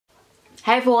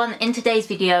Hey everyone, in today's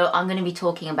video I'm going to be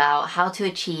talking about how to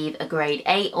achieve a grade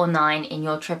 8 or 9 in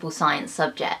your triple science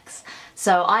subjects.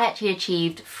 So I actually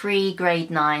achieved 3 grade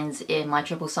 9s in my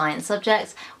triple science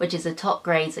subjects, which is the top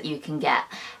grades that you can get.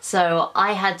 So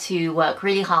I had to work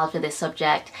really hard for this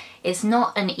subject. It's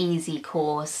not an easy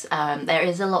course, there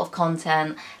is a lot of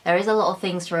content, there is a lot of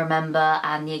things to remember,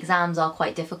 and the exams are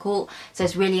quite difficult. So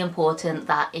it's really important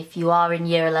that if you are in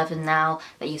year 11 now,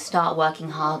 that you start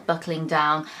working hard, buckling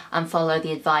down, and follow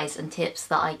the advice and tips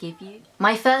that I give you.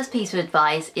 My first piece of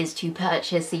advice is to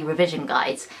purchase the revision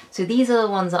guides. So these are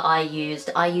the ones that I used.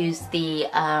 I used the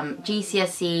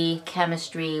GCSE,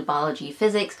 Chemistry, Biology,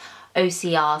 Physics,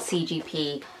 OCR,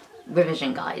 CGP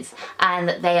revision guides,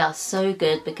 and they are so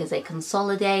good because they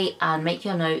consolidate and make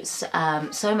your notes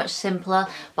so much simpler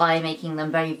by making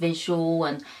them very visual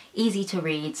and easy to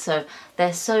read. So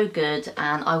they're so good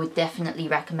and I would definitely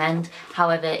recommend.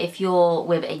 However, if you're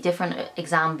with a different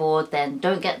exam board, then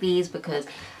don't get these because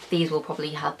these will probably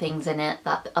have things in it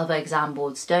that other exam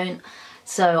boards don't.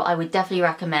 So I would definitely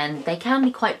recommend. They can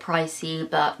be quite pricey,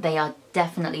 but they are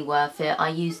definitely worth it. I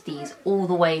used these all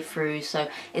the way through, so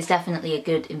it's definitely a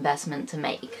good investment to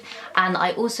make. And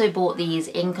I also bought these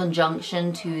in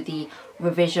conjunction to the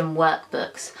revision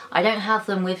workbooks. I don't have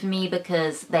them with me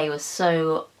because they were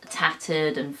so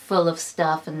tattered and full of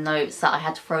stuff and notes that I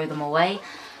had to throw them away.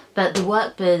 But the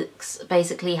workbooks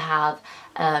basically have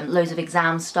loads of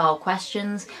exam style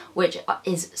questions, which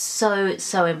is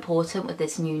so important with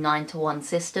this new 9-to-1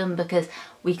 system, because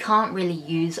we can't really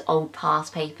use old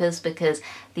past papers because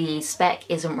the spec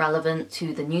isn't relevant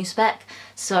to the new spec.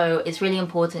 So it's really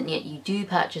important that you do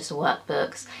purchase the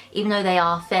workbooks, even though they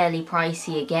are fairly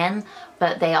pricey again,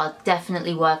 but they are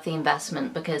definitely worth the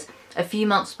investment, because a few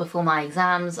months before my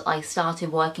exams I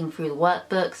started working through the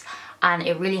workbooks and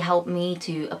it really helped me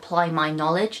to apply my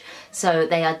knowledge. So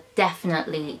they are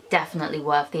definitely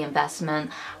worth the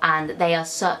investment, and they are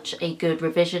such a good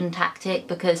revision tactic,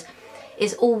 because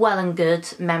it's all well and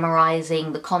good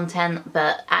memorizing the content,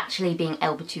 but actually being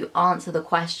able to answer the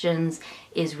questions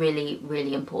is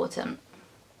really important.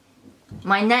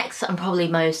 My next and probably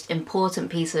most important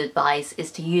piece of advice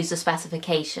is to use the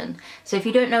specification. So if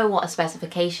you don't know what a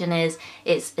specification is,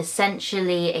 it's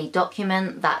essentially a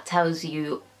document that tells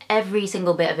you every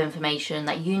single bit of information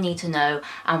that you need to know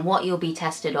and what you'll be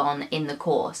tested on in the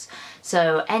course.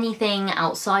 So anything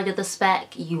outside of the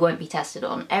spec you won't be tested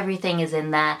on. Everything is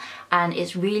in there, and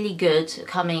it's really good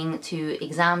coming to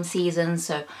exam season.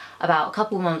 So about a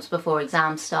couple months before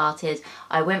exams started,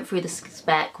 I went through the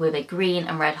spec with a green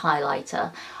and red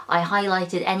highlighter. I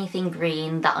highlighted anything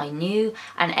green that I knew,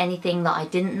 and anything that I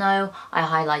didn't know I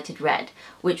highlighted red,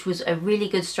 which was a really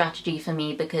good strategy for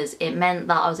me because it meant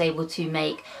that I was able to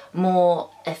make more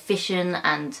efficient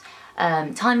and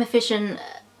time efficient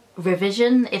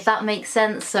revision, if that makes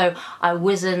sense. So I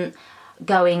wasn't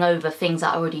going over things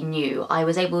that I already knew. I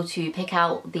was able to pick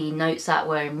out the notes that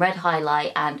were in red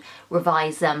highlight and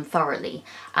revise them thoroughly,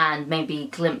 and maybe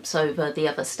glimpse over the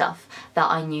other stuff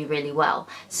that I knew really well.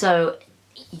 So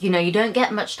you know, you don't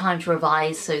get much time to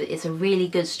revise, so it's a really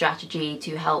good strategy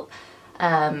to help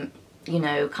you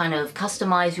know, kind of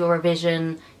customize your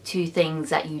revision to things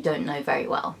that you don't know very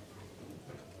well.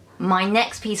 My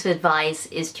next piece of advice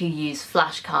is to use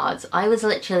flashcards. I was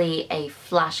literally a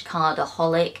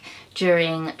flashcardaholic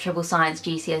during triple science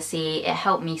GCSE. It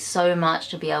helped me so much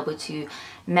to be able to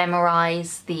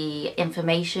memorize the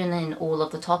information in all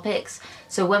of the topics.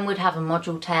 So when we'd have a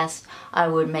module test, I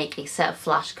would make a set of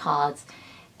flashcards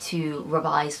to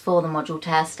revise for the module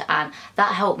test, and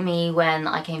that helped me when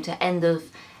I came to end of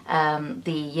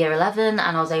the year 11,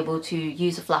 and I was able to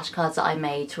use the flashcards that I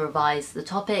made to revise the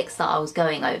topics that I was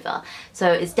going over. So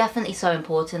it's definitely so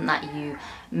important that you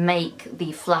make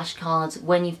the flashcards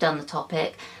when you've done the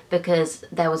topic, because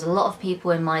there was a lot of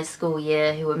people in my school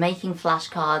year who were making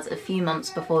flashcards a few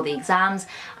months before the exams,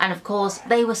 and of course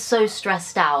they were so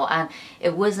stressed out and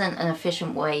it wasn't an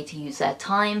efficient way to use their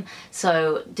time.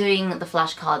 So doing the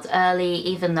flashcards early,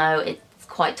 even though it's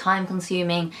quite time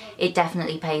consuming, it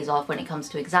definitely pays off when it comes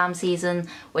to exam season,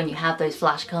 when you have those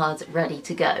flashcards ready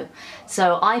to go.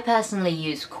 So I personally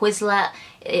use Quizlet.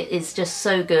 It is just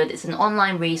so good. It's an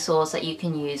online resource that you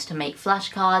can use to make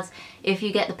flashcards. If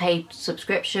you get the paid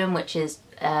subscription, which is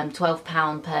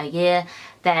 £12 per year,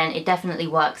 then it definitely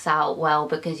works out well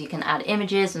because you can add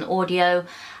images and audio,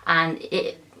 and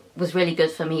it was really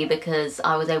good for me because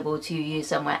I was able to use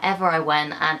them wherever I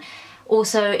went. And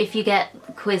also, if you get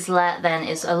Quizlet, then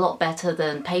it's a lot better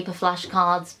than paper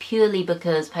flashcards, purely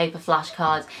because paper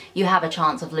flashcards, you have a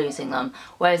chance of losing them.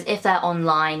 Whereas if they're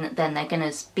online, then they're going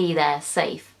to be there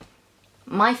safe.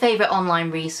 My favourite online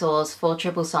resource for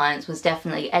triple science was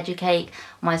definitely Educate.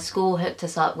 My school hooked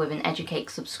us up with an Educate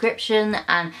subscription,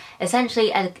 and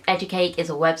essentially Educate is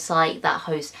a website that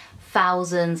hosts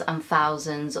thousands and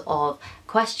thousands of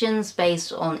questions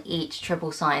based on each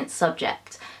triple science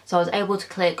subject. So I was able to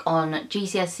click on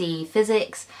GCSE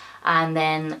physics and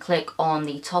then click on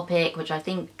the topic, which I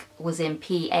think was in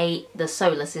P8, the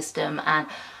solar system, and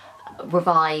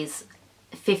revise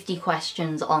 50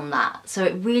 questions on that. So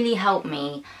it really helped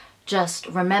me just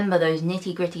remember those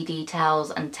nitty-gritty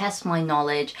details and test my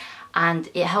knowledge, and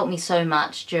it helped me so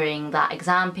much during that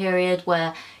exam period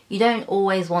where you don't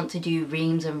always want to do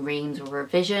reams and reams of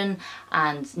revision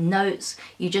and notes.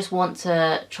 You just want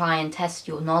to try and test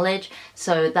your knowledge.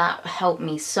 So that helped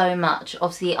me so much.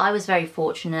 Obviously, I was very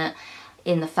fortunate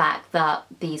in the fact that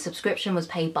the subscription was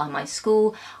paid by my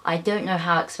school. I don't know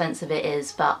how expensive it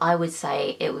is, but I would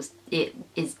say it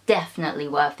is definitely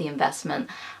worth the investment.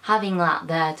 Having that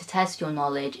there to test your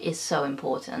knowledge is so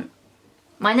important.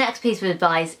 My next piece of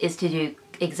advice is to do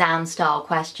exam style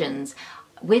questions.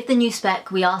 With the new spec,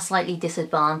 we are slightly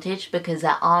disadvantaged because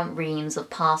there aren't reams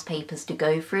of past papers to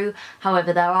go through.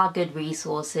 However, there are good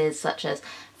resources such as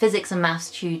Physics and Maths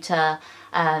Tutor,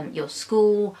 your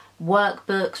school,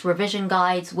 workbooks, revision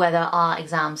guides where there are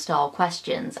exam style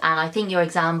questions. And I think your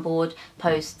exam board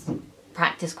posts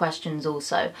practice questions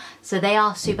also. So they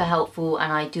are super helpful,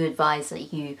 and I do advise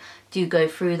that you do go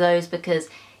through those because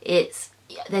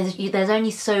there's only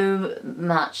so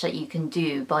much that you can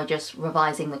do by just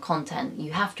revising the content.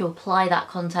 You have to apply that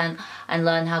content and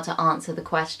learn how to answer the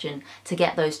question to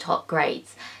get those top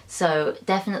grades. So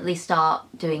definitely start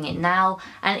doing it now.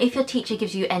 And if your teacher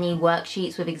gives you any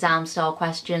worksheets with exam style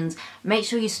questions, make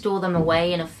sure you store them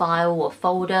away in a file or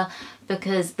folder,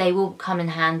 because they will come in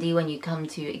handy when you come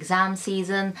to exam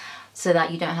season so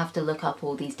that you don't have to look up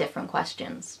all these different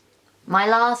questions. My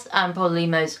last and probably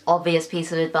most obvious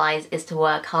piece of advice is to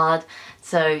work hard.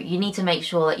 So you need to make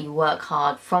sure that you work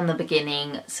hard from the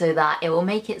beginning so that it will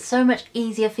make it so much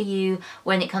easier for you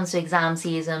when it comes to exam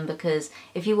season, because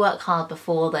if you work hard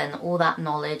before, then all that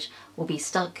knowledge will be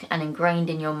stuck and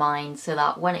ingrained in your mind so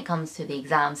that when it comes to the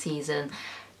exam season,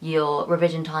 your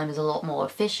revision time is a lot more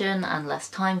efficient and less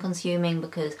time consuming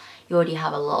because you already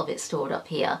have a lot of it stored up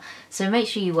here. So make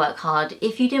sure you work hard.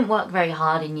 If you didn't work very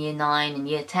hard in year 9 and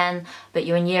year 10, but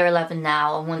you're in year 11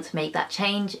 now and want to make that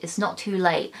change, it's not too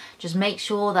late. Just make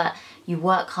sure that you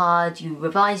work hard, you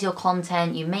revise your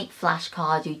content, you make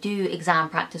flashcards, you do exam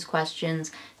practice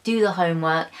questions, do the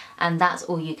homework, and that's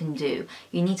all you can do.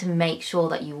 You need to make sure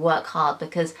that you work hard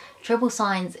because triple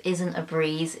science isn't a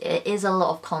breeze. It is a lot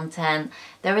of content.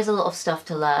 There is a lot of stuff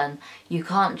to learn. You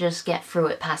can't just get through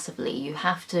it passively. You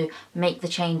have to make the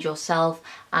change yourself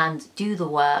and do the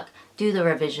work, do the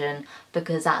revision,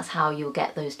 because that's how you'll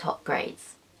get those top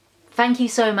grades. Thank you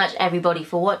so much everybody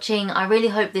for watching. I really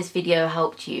hope this video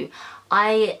helped you.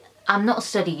 I'm not a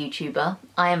study YouTuber,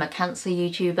 I am a cancer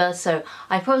YouTuber, so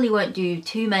I probably won't do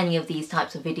too many of these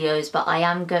types of videos, but I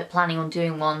am planning on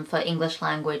doing one for English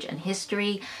language and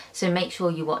history, so make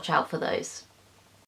sure you watch out for those.